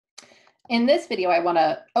In this video, I want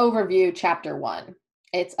to overview chapter 1.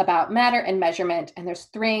 It's about matter and measurement, and there's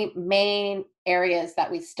 3 main areas that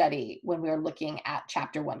we study when we're looking at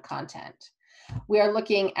chapter 1 content. We are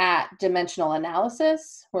looking at dimensional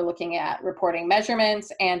analysis, we're looking at reporting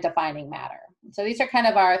measurements, and defining matter. So these are kind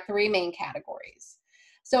of our 3 main categories.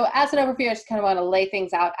 So as an overview, I just kind of want to lay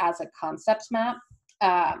things out as a concept map.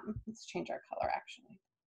 Let's change our color actually.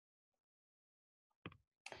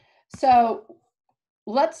 So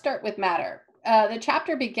let's start with matter. The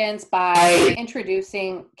chapter begins by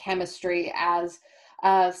introducing chemistry as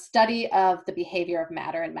a study of the behavior of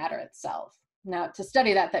matter and matter itself. Now, to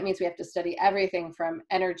study that means we have to study everything from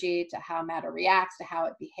energy to how matter reacts to how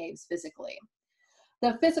it behaves physically.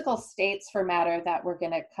 The physical states for matter that we're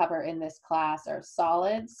going to cover in this class are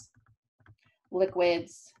solids,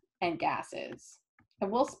 liquids, and gases.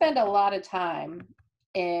 And we'll spend a lot of time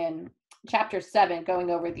in chapter 7 going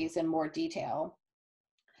over these in more detail.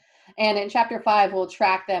 And in chapter 5, we'll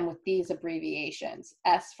track them with these abbreviations: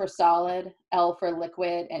 S for solid, L for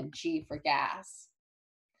liquid, and G for gas.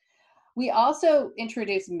 We also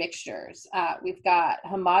introduce mixtures. We've got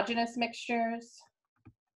homogeneous mixtures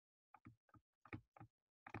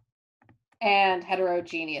and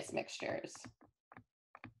heterogeneous mixtures.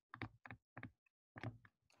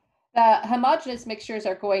 The homogeneous mixtures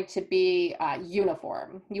are going to be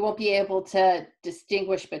uniform. You won't be able to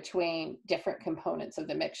distinguish between different components of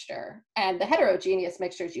the mixture. And the heterogeneous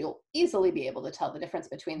mixtures, you'll easily be able to tell the difference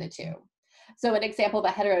between the two. So an example of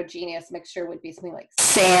a heterogeneous mixture would be something like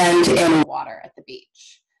sand and water at the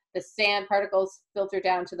beach. The sand particles filter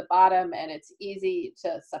down to the bottom and it's easy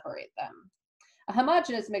to separate them. A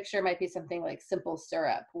homogeneous mixture might be something like simple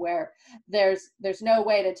syrup, where there's no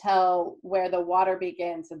way to tell where the water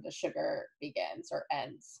begins and the sugar begins or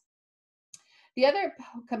ends. The other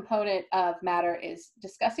component of matter is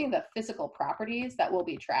discussing the physical properties that we'll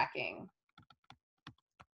be tracking.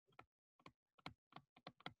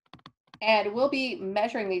 And we'll be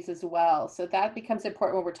measuring these as well, so that becomes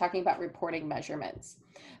important when we're talking about reporting measurements.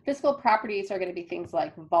 Physical properties are going to be things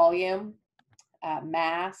like volume,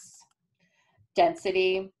 mass,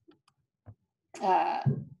 density,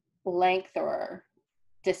 length or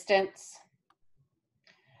distance,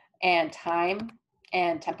 and time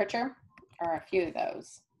and temperature are a few of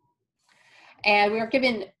those. And we're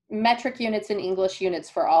given metric units and English units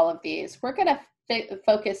for all of these. We're going to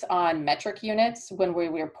focus on metric units when we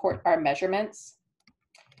report our measurements.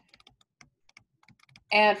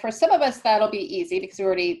 And for some of us, that'll be easy because we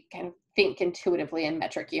already can think intuitively in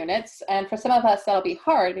metric units. And for some of us, that'll be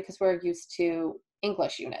hard because we're used to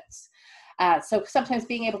English units. So sometimes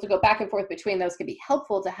being able to go back and forth between those can be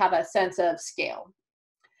helpful to have a sense of scale.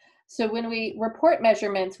 So when we report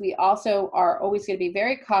measurements, we also are always going to be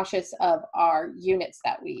very cautious of our units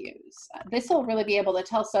that we use. This will really be able to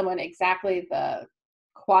tell someone exactly the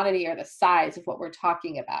quantity or the size of what we're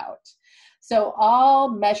talking about. So all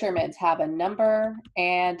measurements have a number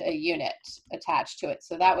and a unit attached to it.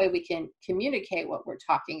 So that way we can communicate what we're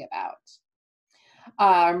talking about.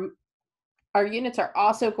 Our units are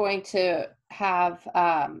also going to have,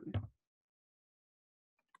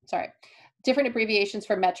 different abbreviations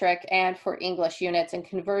for metric and for English units and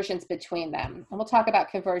conversions between them. And we'll talk about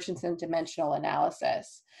conversions and dimensional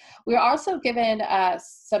analysis. We're also given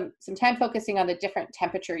some time focusing on the different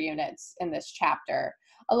temperature units in this chapter.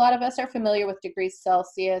 A lot of us are familiar with degrees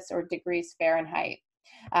Celsius or degrees Fahrenheit.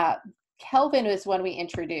 Kelvin is one we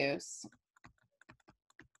introduce,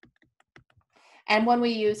 and one we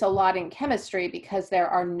use a lot in chemistry because there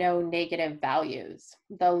are no negative values.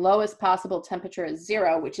 The lowest possible temperature is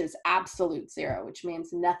 0, which is absolute 0, which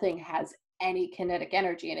means nothing has any kinetic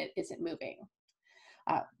energy and it isn't moving,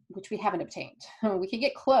 which we haven't obtained. We can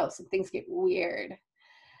get close and things get weird.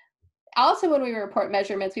 Also, when we report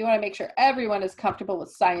measurements, we want to make sure everyone is comfortable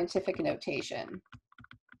with scientific notation.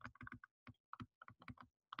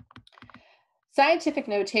 Scientific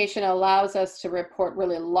notation allows us to report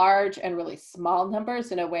really large and really small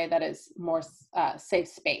numbers in a way that is more safe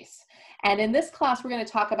space. And in this class, we're going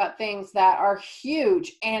to talk about things that are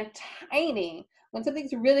huge and tiny. When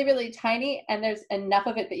something's really, really tiny and there's enough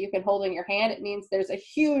of it that you can hold in your hand, it means there's a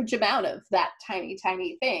huge amount of that tiny,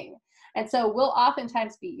 tiny thing. And so we'll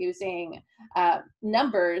oftentimes be using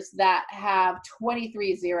numbers that have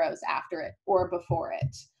 23 zeros after it or before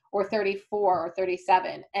it, or 34 or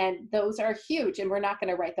 37. And those are huge and we're not going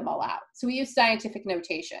to write them all out. So we use scientific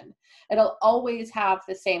notation. It'll always have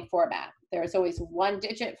the same format. There's always one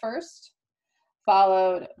digit first,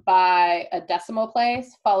 followed by a decimal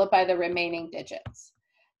place, followed by the remaining digits.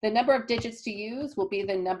 The number of digits to use will be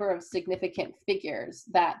the number of significant figures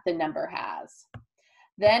that the number has.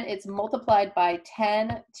 then it's multiplied by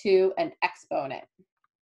 10 to an exponent.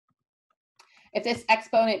 If this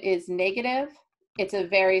exponent is negative, it's a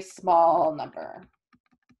very small number.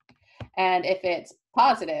 And if it's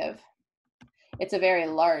positive, it's a very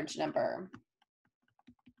large number.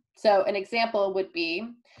 So an example would be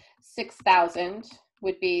 6,000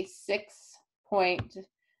 would be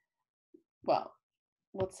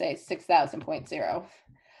 6,000.0.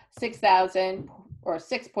 6,000 or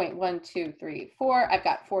 6.1234, I've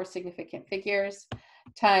got 4 significant figures,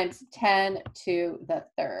 times 10 to the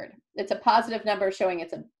third. It's a positive number showing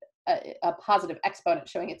it's a positive exponent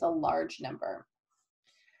showing it's a large number.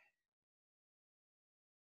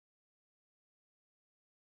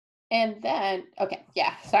 And then, okay,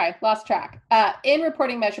 yeah, sorry, lost track. In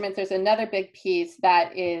reporting measurements, there's another big piece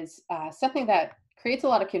that is something that creates a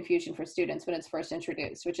lot of confusion for students when it's first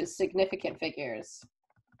introduced, which is significant figures.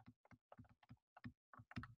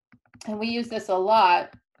 And we use this a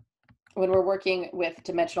lot when we're working with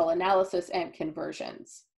dimensional analysis and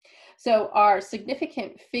conversions. So our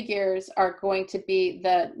significant figures are going to be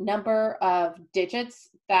the number of digits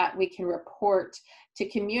that we can report to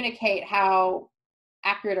communicate how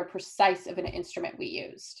accurate or precise of an instrument we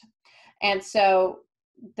used. And so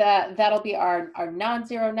that'll be our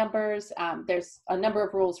non-zero numbers. There's a number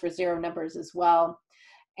of rules for zero numbers as well.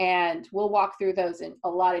 And we'll walk through those in a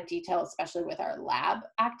lot of detail, especially with our lab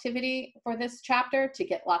activity for this chapter, to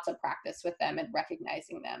get lots of practice with them and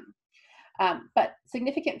recognizing them. But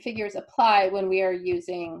significant figures apply when we are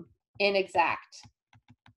using inexact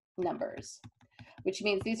numbers, which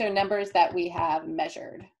means these are numbers that we have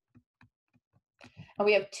measured. And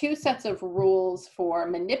we have 2 sets of rules for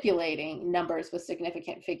manipulating numbers with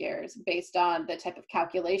significant figures based on the type of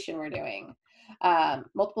calculation we're doing.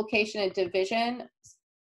 Multiplication and division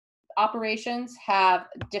operations have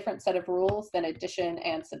a different set of rules than addition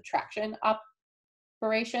and subtraction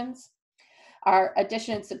operations. Our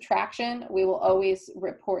addition and subtraction, we will always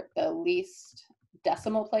report the least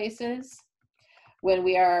decimal places when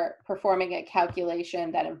we are performing a calculation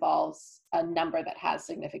that involves a number that has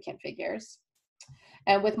significant figures.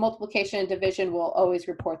 And with multiplication and division, we'll always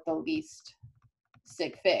report the least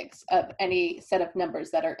sig figs of any set of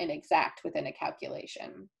numbers that are inexact within a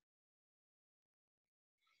calculation.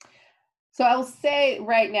 So I will say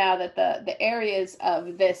right now that the areas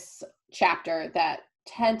of this chapter that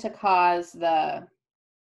tend to cause the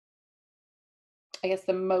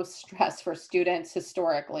most stress for students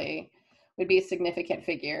historically would be significant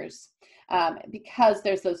figures, because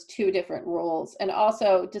there's those 2 different rules. And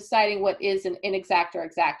also deciding what is an inexact or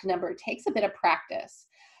exact number takes a bit of practice.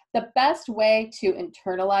 The best way to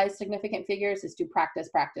internalize significant figures is to practice,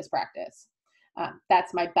 practice, practice.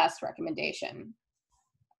 That's my best recommendation.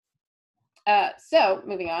 So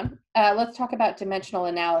moving on, let's talk about dimensional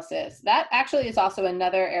analysis. That actually is also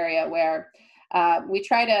another area where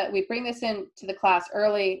we bring this into the class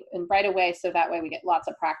early and right away, so that way we get lots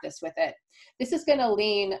of practice with it. This is going to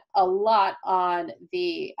lean a lot on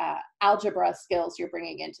the algebra skills you're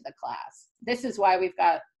bringing into the class. This is why we've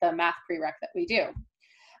got the math prereq that we do.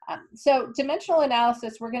 So dimensional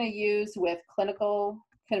analysis we're going to use with clinical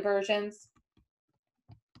conversions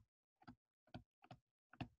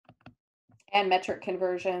and metric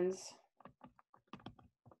conversions,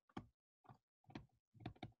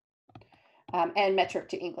 and metric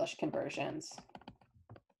to English conversions.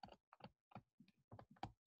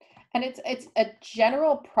 And it's a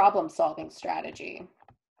general problem-solving strategy.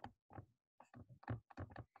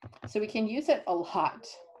 So we can use it a lot.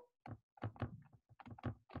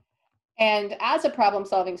 And as a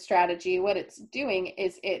problem-solving strategy, what it's doing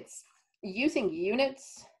is it's using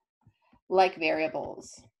units like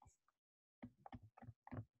variables.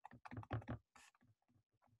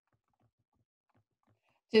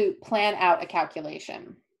 To plan out a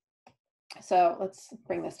calculation. So let's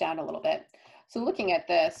bring this down a little bit. So looking at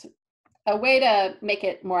this, a way to make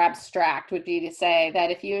it more abstract would be to say that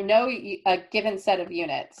if you know a given set of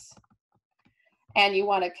units and you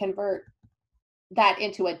want to convert that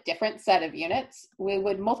into a different set of units, we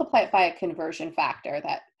would multiply it by a conversion factor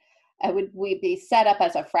that would be set up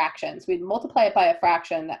as a fraction. So we'd multiply it by a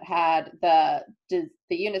fraction that had the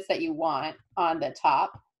units that you want on the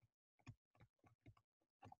top,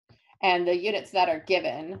 and the units that are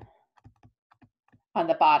given on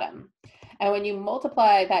the bottom. And when you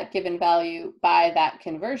multiply that given value by that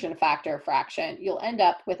conversion factor fraction, you'll end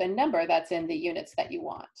up with a number that's in the units that you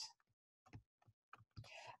want.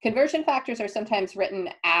 Conversion factors are sometimes written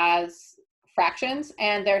as fractions,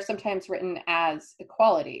 and they're sometimes written as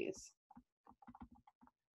equalities.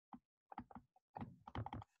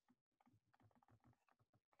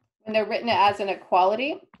 When they're written as an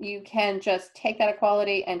equality, you can just take that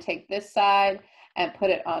equality and take this side and put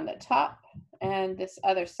it on the top and this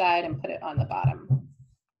other side and put it on the bottom.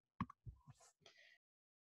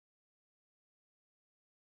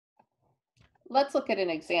 Let's look at an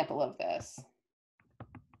example of this.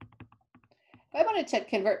 If I wanted to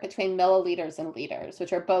convert between milliliters and liters,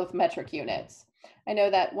 which are both metric units, I know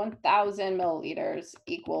that 1,000 milliliters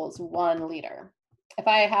equals 1 liter. If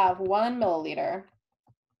I have 1 milliliter,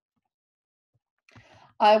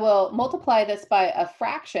 I will multiply this by a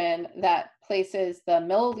fraction that places the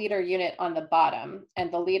milliliter unit on the bottom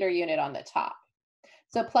and the liter unit on the top.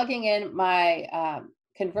 So plugging in my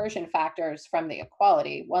conversion factors from the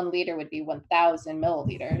equality, 1 liter would be 1,000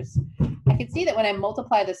 milliliters. I can see that when I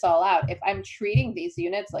multiply this all out, if I'm treating these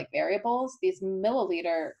units like variables, these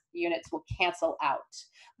milliliter units will cancel out,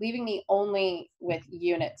 leaving me only with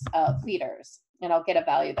units of liters. And I'll get a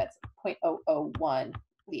value that's 0.001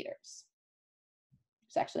 liters.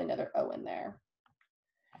 There's actually another O in there.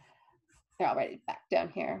 They're already back down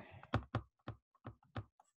here.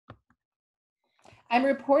 I'm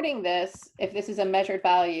reporting this, if this is a measured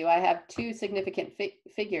value, I have two significant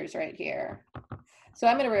figures right here. So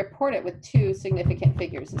I'm going to report it with two significant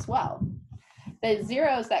figures as well. The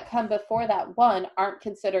zeros that come before that 1 aren't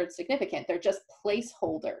considered significant. They're just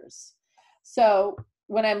placeholders. So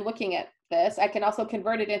when I'm looking at this, I can also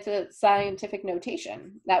convert it into scientific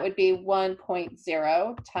notation. That would be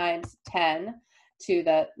 1.0 times 10 to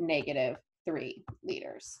the -3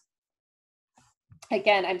 liters.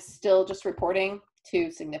 Again, I'm still just reporting two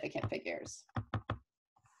significant figures.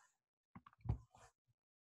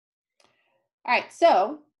 All right,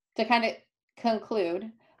 so to kind of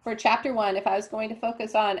conclude, for chapter 1, if I was going to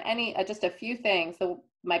focus on just a few things,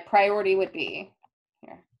 my priority would be,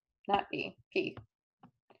 here, not B, P.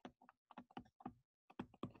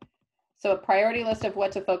 So a priority list of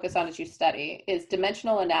what to focus on as you study is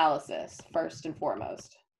dimensional analysis, first and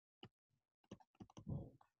foremost.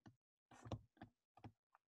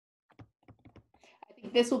 I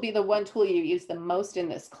think this will be the one tool you use the most in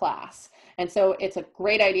this class. And so it's a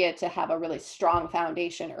great idea to have a really strong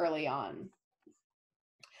foundation early on.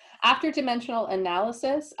 After dimensional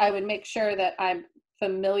analysis, I would make sure that I'm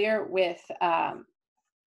familiar with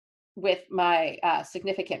my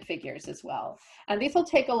significant figures as well. And these will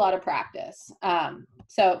take a lot of practice.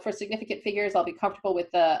 So for significant figures, I'll be comfortable with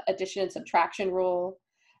the addition and subtraction rule,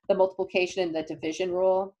 the multiplication and the division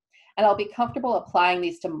rule, and I'll be comfortable applying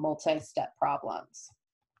these to multi-step problems.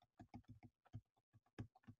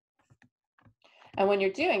 And when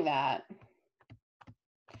you're doing that,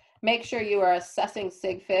 make sure you are assessing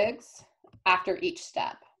sig figs after each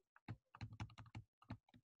step.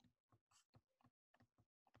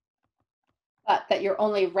 But that you're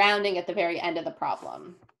only rounding at the very end of the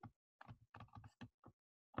problem.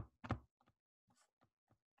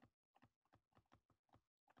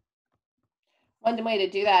 One way to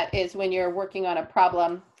do that is when you're working on a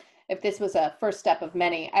problem, if this was a first step of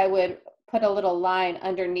many, I would put a little line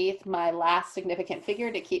underneath my last significant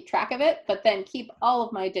figure to keep track of it, but then keep all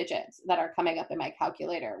of my digits that are coming up in my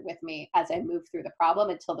calculator with me as I move through the problem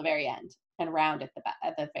until the very end and round at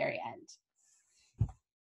the very end.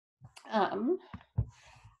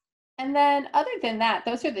 And then other than that,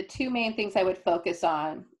 those are the two main things I would focus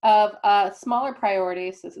on. Of smaller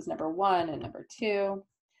priorities, this is number 1 and number 2.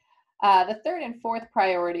 The third and fourth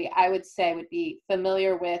priority, I would say, would be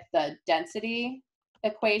familiar with the density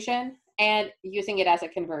equation and using it as a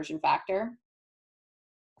conversion factor.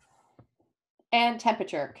 And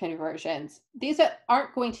temperature conversions. These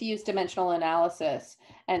aren't going to use dimensional analysis,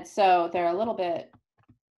 and so they're a little bit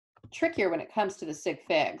trickier when it comes to the sig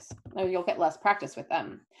figs. You'll get less practice with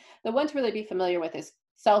them. The one to really be familiar with is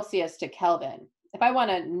Celsius to Kelvin. If I want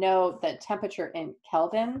to know the temperature in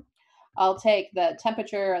Kelvin, I'll take the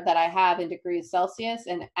temperature that I have in degrees Celsius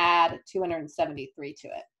and add 273 to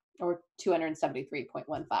it, or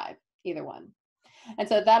 273.15, either one. And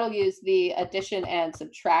so that'll use the addition and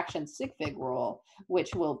subtraction sig fig rule,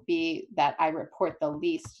 which will be that I report the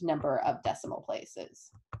least number of decimal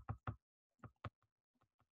places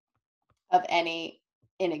of any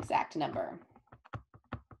inexact number.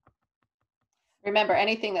 Remember,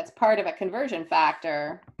 anything that's part of a conversion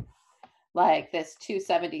factor, like this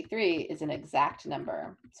 273, is an exact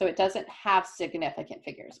number. So it doesn't have significant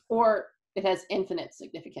figures, or it has infinite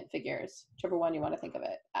significant figures, whichever one you want to think of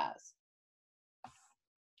it as.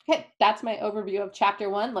 Okay, that's my overview of chapter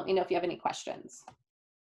 1. Let me know if you have any questions.